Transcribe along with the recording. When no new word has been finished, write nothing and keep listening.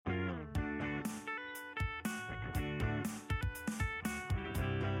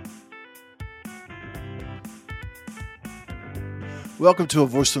Welcome to a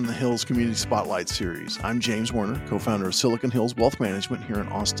Voice from the Hills Community Spotlight Series. I'm James Werner, co-founder of Silicon Hills Wealth Management here in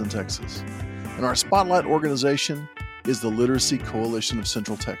Austin, Texas. And our Spotlight organization is the Literacy Coalition of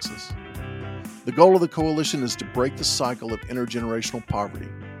Central Texas. The goal of the coalition is to break the cycle of intergenerational poverty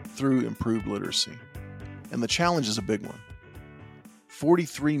through improved literacy. And the challenge is a big one.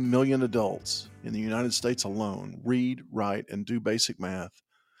 43 million adults in the United States alone read, write, and do basic math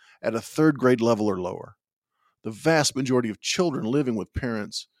at a third grade level or lower. The vast majority of children living with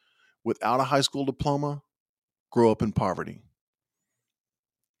parents without a high school diploma grow up in poverty.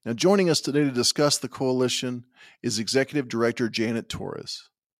 Now, joining us today to discuss the coalition is Executive Director Janet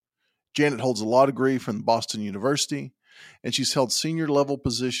Torres. Janet holds a law degree from Boston University, and she's held senior level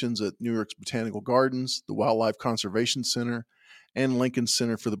positions at New York's Botanical Gardens, the Wildlife Conservation Center, and Lincoln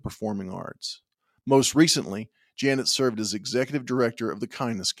Center for the Performing Arts. Most recently, Janet served as Executive Director of the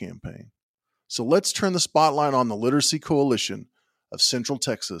Kindness Campaign. So let's turn the spotlight on the Literacy Coalition of Central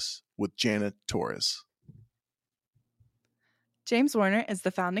Texas with Janet Torres. James Werner is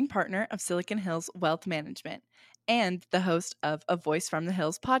the founding partner of Silicon Hills Wealth Management and the host of A Voice from the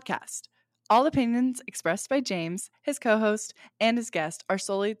Hills podcast. All opinions expressed by James, his co-host, and his guest are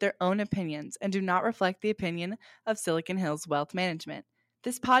solely their own opinions and do not reflect the opinion of Silicon Hills Wealth Management.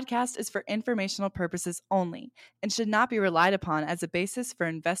 This podcast is for informational purposes only and should not be relied upon as a basis for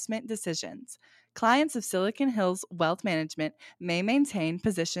investment decisions. Clients of Silicon Hills Wealth Management may maintain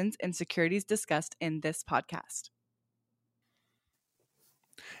positions in securities discussed in this podcast.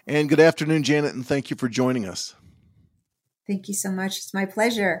 And good afternoon, Janet, and thank you for joining us. Thank you so much. It's my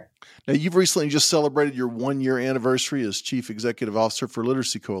pleasure. Now, you've recently just celebrated your one-year anniversary as Chief Executive Officer for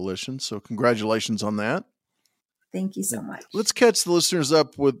Literacy Coalition, so congratulations on that. Thank you so much. Let's catch the listeners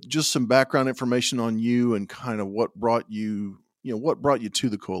up with just some background information on you and kind of what brought you to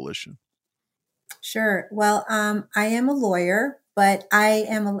the coalition. Sure. Well, I am a lawyer, but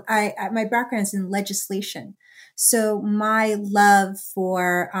my background is in legislation. So my love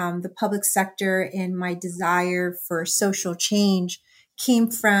for the public sector and my desire for social change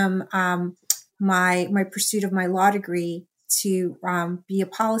came from my pursuit of my law degree to be a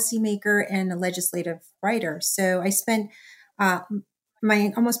policymaker and a legislative writer. So I spent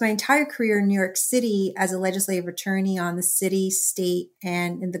almost my entire career in New York City as a legislative attorney on the city, state,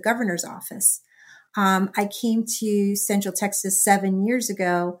 and in the governor's office. I came to Central Texas 7 years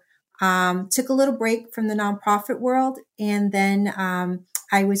ago, took a little break from the nonprofit world, and then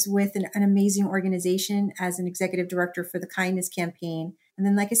I was with an amazing organization as an executive director for the Kindness Campaign. And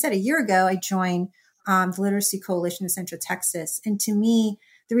then, like I said, a year ago, I joined the Literacy Coalition of Central Texas. And to me,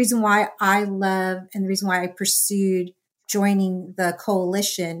 the reason why I love and the reason why I pursued joining the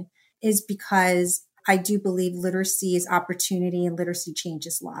coalition is because I do believe literacy is opportunity and literacy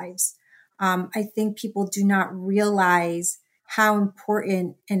changes lives. I think people do not realize how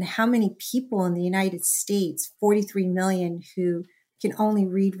important and how many people in the United States, 43 million, who can only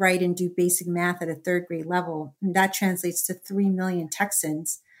read, write, and do basic math at a third grade level. And that translates to 3 million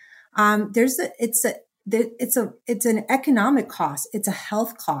Texans. It's an economic cost. It's a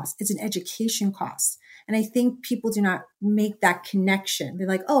health cost. It's an education cost. And I think people do not make that connection. They're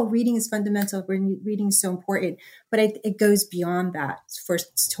like, oh, reading is fundamental. Reading is so important. But it goes beyond that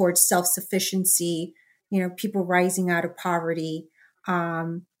towards self-sufficiency, people rising out of poverty.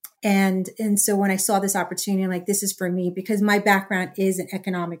 And so when I saw this opportunity, I'm like, this is for me because my background is in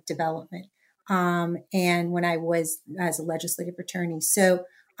economic development. And when I was as a legislative attorney. So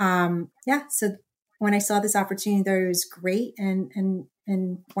when I saw this opportunity, there, it was great and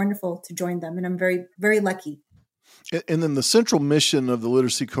wonderful to join them. And I'm very, very lucky. And then the central mission of the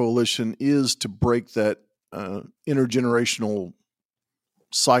Literacy Coalition is to break that intergenerational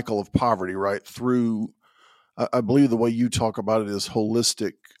cycle of poverty, right? Through, I believe the way you talk about it is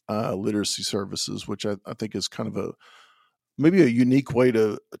holistic literacy services, which I think is kind of maybe a unique way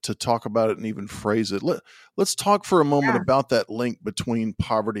to talk about it and even phrase it. Let's talk for a moment about that link between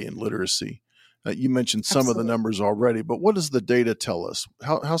poverty and literacy. You mentioned some of the numbers already, but what does the data tell us?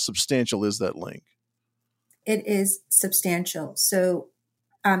 How substantial is that link? It is substantial. So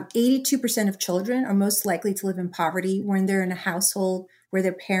 82% of children are most likely to live in poverty when they're in a household where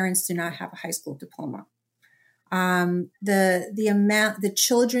their parents do not have a high school diploma. The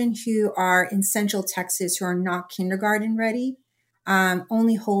children who are in Central Texas who are not kindergarten ready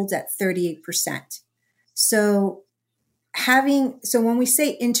only holds at 38%. So when we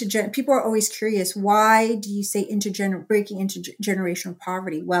say people are always curious, why do you say breaking intergenerational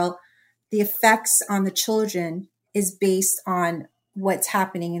poverty? Well, the effects on the children is based on what's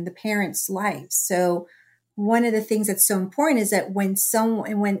happening in the parents' lives. So one of the things that's so important is that when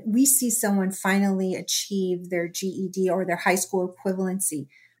we see someone finally achieve their GED or their high school equivalency,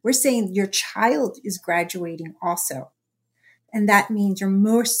 we're saying your child is graduating also. And that means you're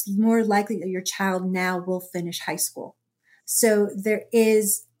more likely that your child now will finish high school. So there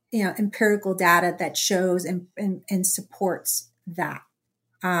is, empirical data that shows and supports that,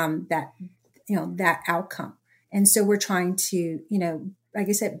 that outcome. And so we're trying to, like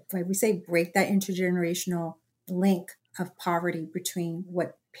I said, like we say, break that intergenerational link of poverty between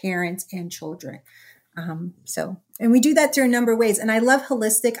what parents and children. And we do that through a number of ways. And I love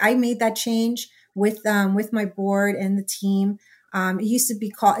holistic. I made that change with my board and the team. It used to be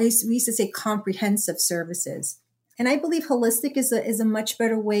called, we used to say comprehensive services. And I believe holistic is a much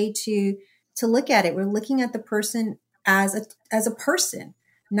better way to look at it. We're looking at the person as a person,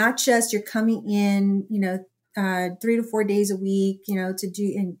 not just you're coming in, 3 to 4 days a week, to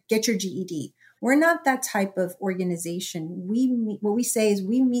do and get your GED. We're not that type of organization. What we say is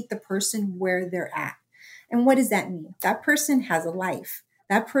we meet the person where they're at. And what does that mean? That person has a life.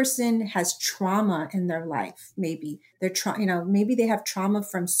 That person has trauma in their life. Maybe maybe they have trauma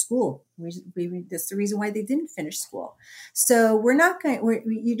from school. That's the reason why they didn't finish school. So we're not going.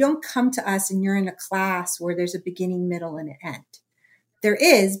 You don't come to us and you're in a class where there's a beginning, middle, and an end. There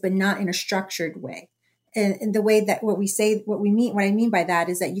is, but not in a structured way. And the way that what I mean by that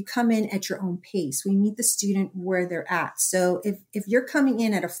is that you come in at your own pace. We meet the student where they're at. So if you're coming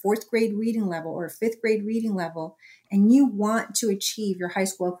in at a 4th grade reading level or a 5th grade reading level and you want to achieve your high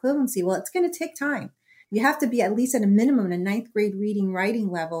school equivalency, well, it's going to take time. You have to be at least at a minimum a 9th grade reading, writing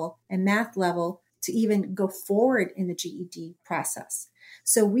level and math level to even go forward in the GED process.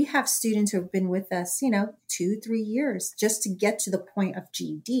 So we have students who have been with us, 2-3 years just to get to the point of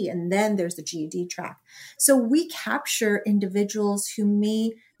GED. And then there's the GED track. So we capture individuals who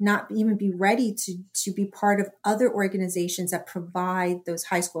may not even be ready to be part of other organizations that provide those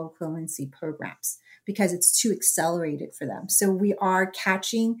high school equivalency programs because it's too accelerated for them. So we are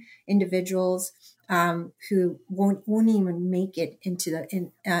catching individuals who won't even make it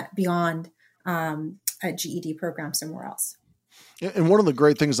into beyond a GED program somewhere else. And one of the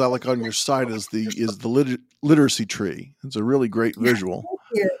great things I like on your site is the literacy tree. It's a really great visual.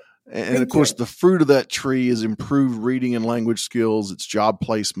 And of course, the fruit of that tree is improved reading and language skills. It's job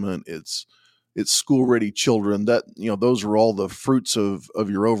placement. It's school-ready children. That those are all the fruits of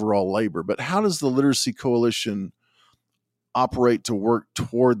your overall labor. But how does the Literacy Coalition operate to work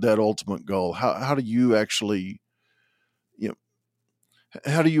toward that ultimate goal? How do you actually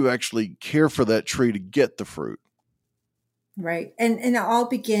care for that tree to get the fruit? Right. And it all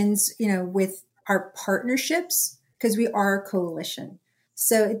begins, with our partnerships because we are a coalition.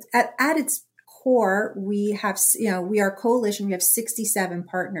 So it's at its core, we are a coalition. We have 67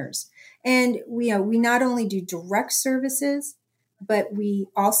 partners and we not only do direct services, but we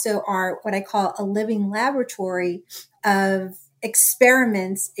also are what I call a living laboratory of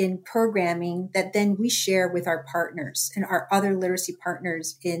experiments in programming that then we share with our partners and our other literacy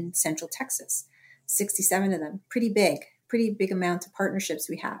partners in Central Texas, 67 of them, pretty big amount of partnerships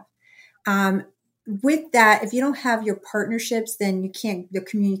we have. With that, if you don't have your partnerships, then the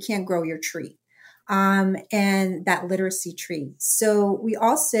community can't grow your tree, and that literacy tree. So we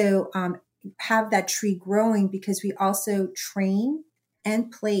also have that tree growing because we also train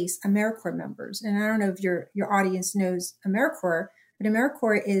and place AmeriCorps members. And I don't know if your audience knows AmeriCorps, but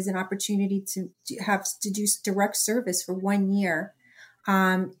AmeriCorps is an opportunity to do direct service for 1 year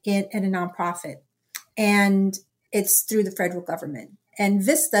in a nonprofit. And it's through the federal government. And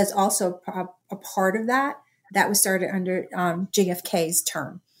VISTA is also a part of that. That was started under JFK's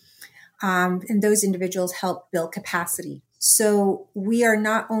term. And those individuals help build capacity. So we are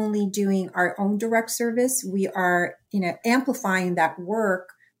not only doing our own direct service, we are, amplifying that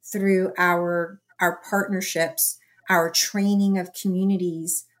work through our partnerships, our training of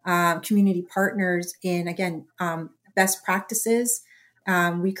communities, community partners in, again, best practices.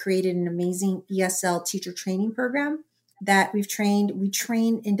 We created an amazing ESL teacher training program that we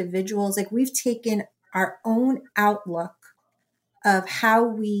train individuals. Like we've taken our own outlook of how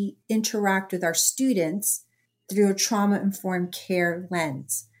we interact with our students through a trauma-informed care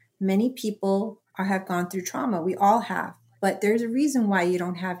lens. Many people have gone through trauma. We all have. But there's a reason why you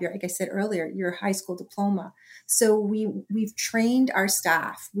don't have like I said earlier, your high school diploma. So we've trained our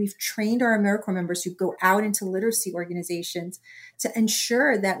staff. We've trained our AmeriCorps members who go out into literacy organizations to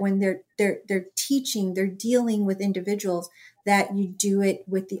ensure that when they're teaching, they're dealing with individuals, that you do it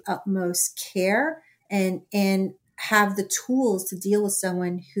with the utmost care and have the tools to deal with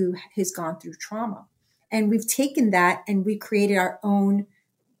someone who has gone through trauma. And we've taken that and we created our own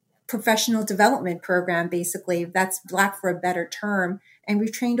professional development program, basically. That's Black for a better term. And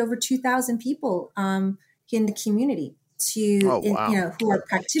we've trained over 2,000 people in the community who are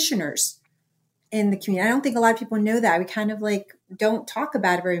practitioners in the community. I don't think a lot of people know that. We kind of like don't talk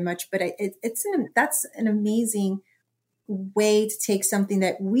about it very much, but that's an amazing way to take something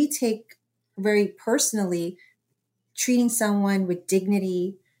that we take very personally, treating someone with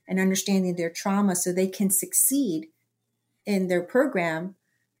dignity and understanding their trauma so they can succeed in their program.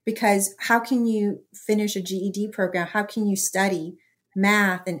 Because how can you finish a GED program? How can you study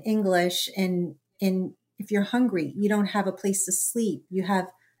math and English and if you're hungry, you don't have a place to sleep, you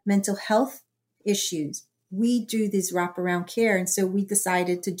have mental health issues? We do this wraparound care. And so we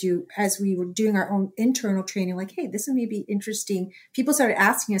decided to do, as we were doing our own internal training, like, hey, this may be interesting. People started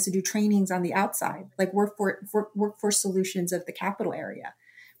asking us to do trainings on the outside, like workforce solutions of the capital area.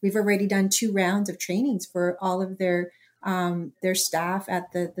 We've already done 2 rounds of trainings for all of their staff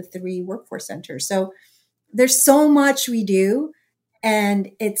at the 3 workforce centers. So there's so much we do. And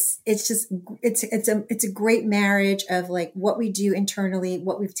it's a great marriage of like what we do internally,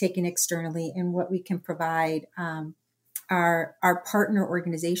 what we've taken externally, and what we can provide our partner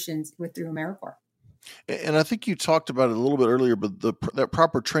organizations with through AmeriCorps. And I think you talked about it a little bit earlier, but that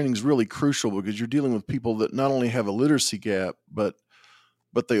proper training is really crucial because you're dealing with people that not only have a literacy gap, but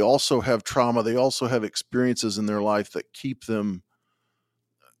they also have trauma. They also have experiences in their life that keep them,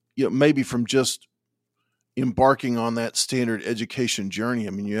 maybe from just embarking on that standard education journey. I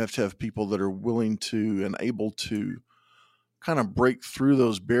mean, you have to have people that are willing to and able to kind of break through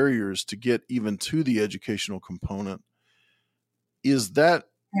those barriers to get even to the educational component. Is that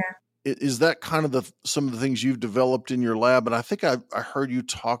kind of some of the things you've developed in your lab? And I think I heard you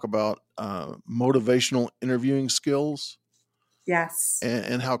talk about motivational interviewing skills. Yes.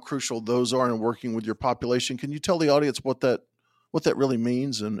 And how crucial those are in working with your population. Can you tell the audience what that really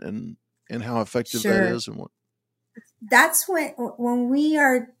means and how effective Sure. that is, and what? That's when we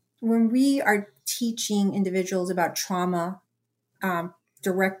are teaching individuals about trauma,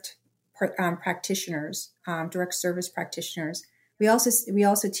 direct practitioners, direct service practitioners. We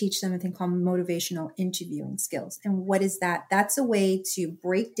also teach them a thing called motivational interviewing skills. And what is that? That's a way to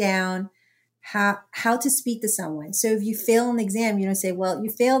break down how to speak to someone. So if you fail an exam, you don't say, well, you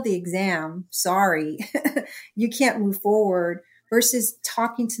failed the exam, sorry, you can't move forward, versus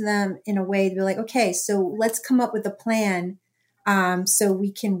talking to them in a way to be like, okay, so let's come up with a plan so we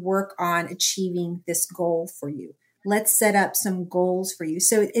can work on achieving this goal for you. Let's set up some goals for you.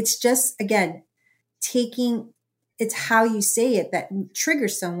 So it's just, again, it's how you say it that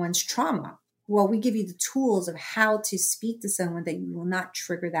triggers someone's trauma. Well, we give you the tools of how to speak to someone that you will not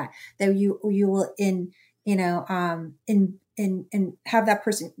trigger that you will have that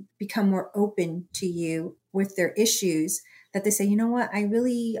person become more open to you with their issues, that they say, you know what, I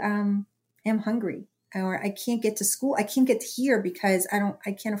really am hungry, or I can't get to school. I can't get here because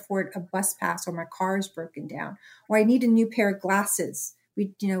I can't afford a bus pass, or my car is broken down, or I need a new pair of glasses.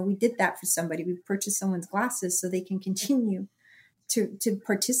 We did that for somebody. We purchased someone's glasses so they can continue to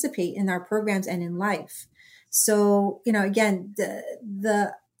participate in our programs and in life. So, again,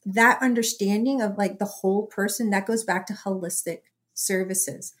 that understanding of like the whole person, that goes back to holistic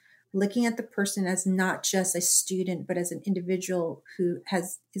services, looking at the person as not just a student, but as an individual who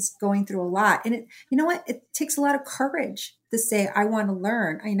is going through a lot. And it takes a lot of courage to say, I want to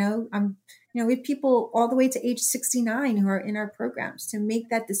learn. I know we have people all the way to age 69 who are in our programs to make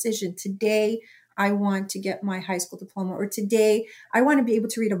that decision. Today, I want to get my high school diploma, or today I want to be able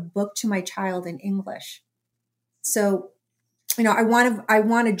to read a book to my child in English. So, I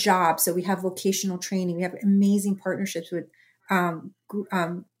want a job. So we have vocational training. We have amazing partnerships with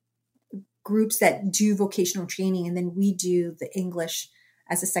groups that do vocational training. And then we do the English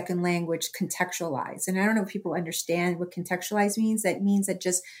as a second language contextualized. And I don't know if people understand what contextualized means. That means that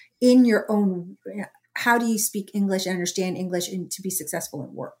just in your own, how do you speak English and understand English and to be successful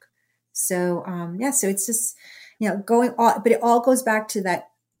at work? So, so it's just, but it all goes back to that,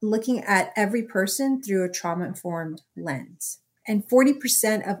 looking at every person through a trauma-informed lens. And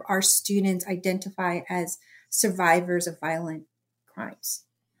 40% of our students identify as survivors of violent crimes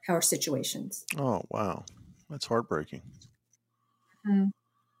or situations. Oh, wow. That's heartbreaking. Mm-hmm.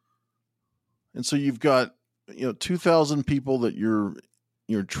 And so you've got, 2,000 people that you're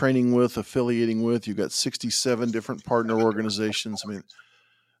training with, affiliating with. You've got 67 different partner organizations. I mean,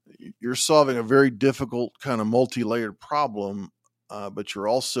 you're solving a very difficult kind of multi-layered problem, but you're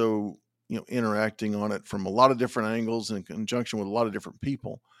also, interacting on it from a lot of different angles in conjunction with a lot of different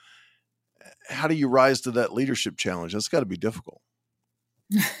people. How do you rise to that leadership challenge? That's got to be difficult.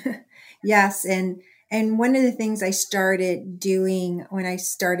 Yes. And And one of the things I started doing when I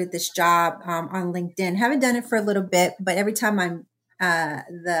started this job on LinkedIn, haven't done it for a little bit, but every time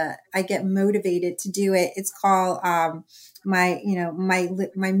I get motivated to do it. It's called my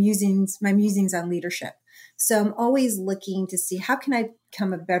musings on leadership. So I'm always looking to see, how can I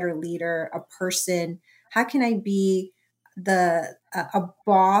become a better leader, a person? How can I be a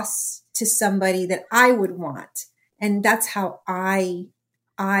boss to somebody that I would want? And that's how I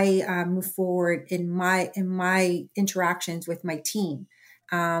move forward in my interactions with my team.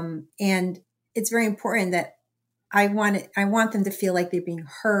 And it's very important that I want them to feel like they're being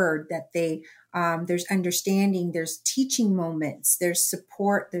heard, that there's understanding, there's teaching moments, there's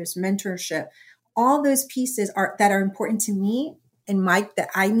support, there's mentorship. All those pieces that are important to me and that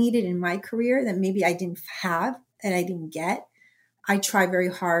I needed in my career that maybe I didn't have and I didn't get. I try very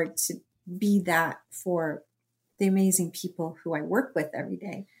hard to be that for the amazing people who I work with every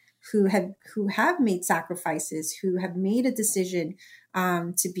day, who have made sacrifices, who have made a decision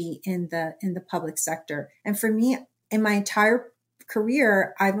to be in the public sector. And for me, in my entire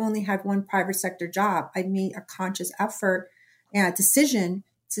career, I've only had one private sector job. I made a conscious effort and decision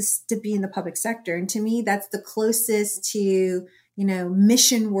to be in the public sector. And to me, that's the closest to,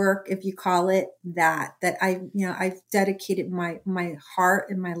 mission work, if you call it that I've dedicated my heart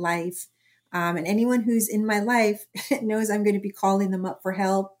and my life. And anyone who's in my life knows I'm going to be calling them up for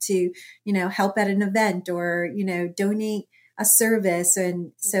help to, help at an event or, donate a service.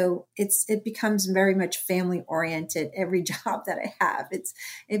 And so it becomes very much family oriented. Every job that I have,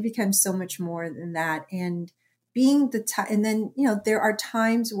 it becomes so much more than that. And being and then, there are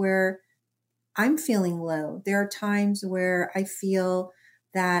times where I'm feeling low. There are times where I feel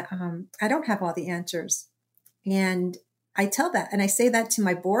that I don't have all the answers. And I tell that, and I say that to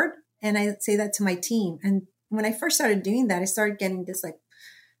my board, and I say that to my team. And when I first started doing that, I started getting this like,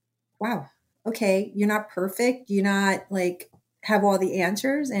 wow, okay, you're not perfect. You're not like have all the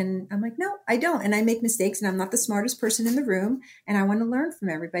answers. And I'm like, no, I don't. And I make mistakes, and I'm not the smartest person in the room. And I want to learn from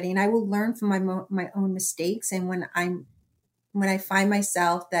everybody. And I will learn from my own mistakes. And when I find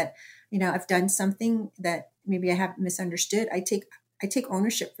myself that, I've done something that maybe I have misunderstood, I take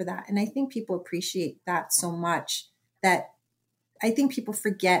ownership for that. And I think people appreciate that so much that I think people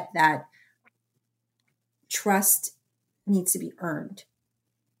forget that trust needs to be earned.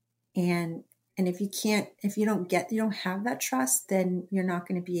 And if you don't have that trust, then you're not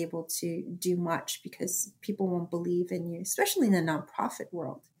going to be able to do much because people won't believe in you, especially in the nonprofit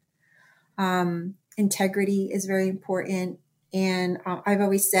world. Integrity is very important. And I've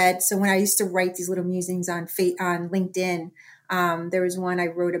always said, so when I used to write these little musings on LinkedIn, there was one I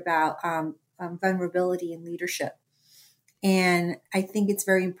wrote about vulnerability in leadership. And I think it's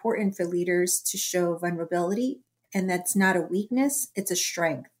very important for leaders to show vulnerability. And that's not a weakness, it's a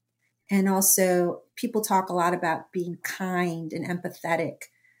strength. And also, people talk a lot about being kind and empathetic.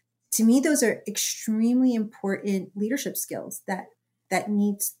 To me, those are extremely important leadership skills that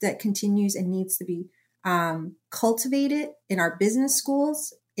continues and needs to be cultivated in our business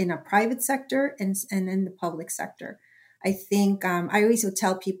schools, in our private sector, and in the public sector. I think I always would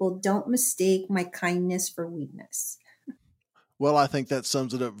tell people, don't mistake my kindness for weakness. Well, I think that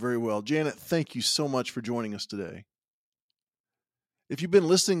sums it up very well. Janet, thank you so much for joining us today. If you've been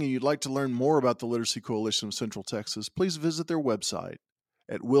listening and you'd like to learn more about the Literacy Coalition of Central Texas, please visit their website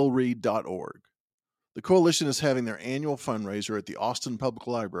at willread.org. The coalition is having their annual fundraiser at the Austin Public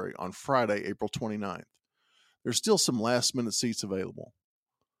Library on Friday, April 29th. There's still some last-minute seats available.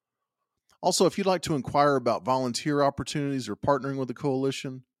 Also, if you'd like to inquire about volunteer opportunities or partnering with the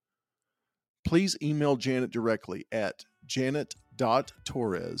coalition, please email Janet directly at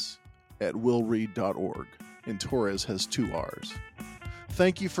janet.torres@willread.org, and Torres has 2 R's.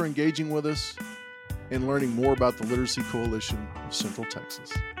 Thank you for engaging with us and learning more about the Literacy Coalition of Central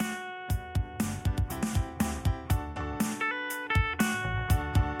Texas.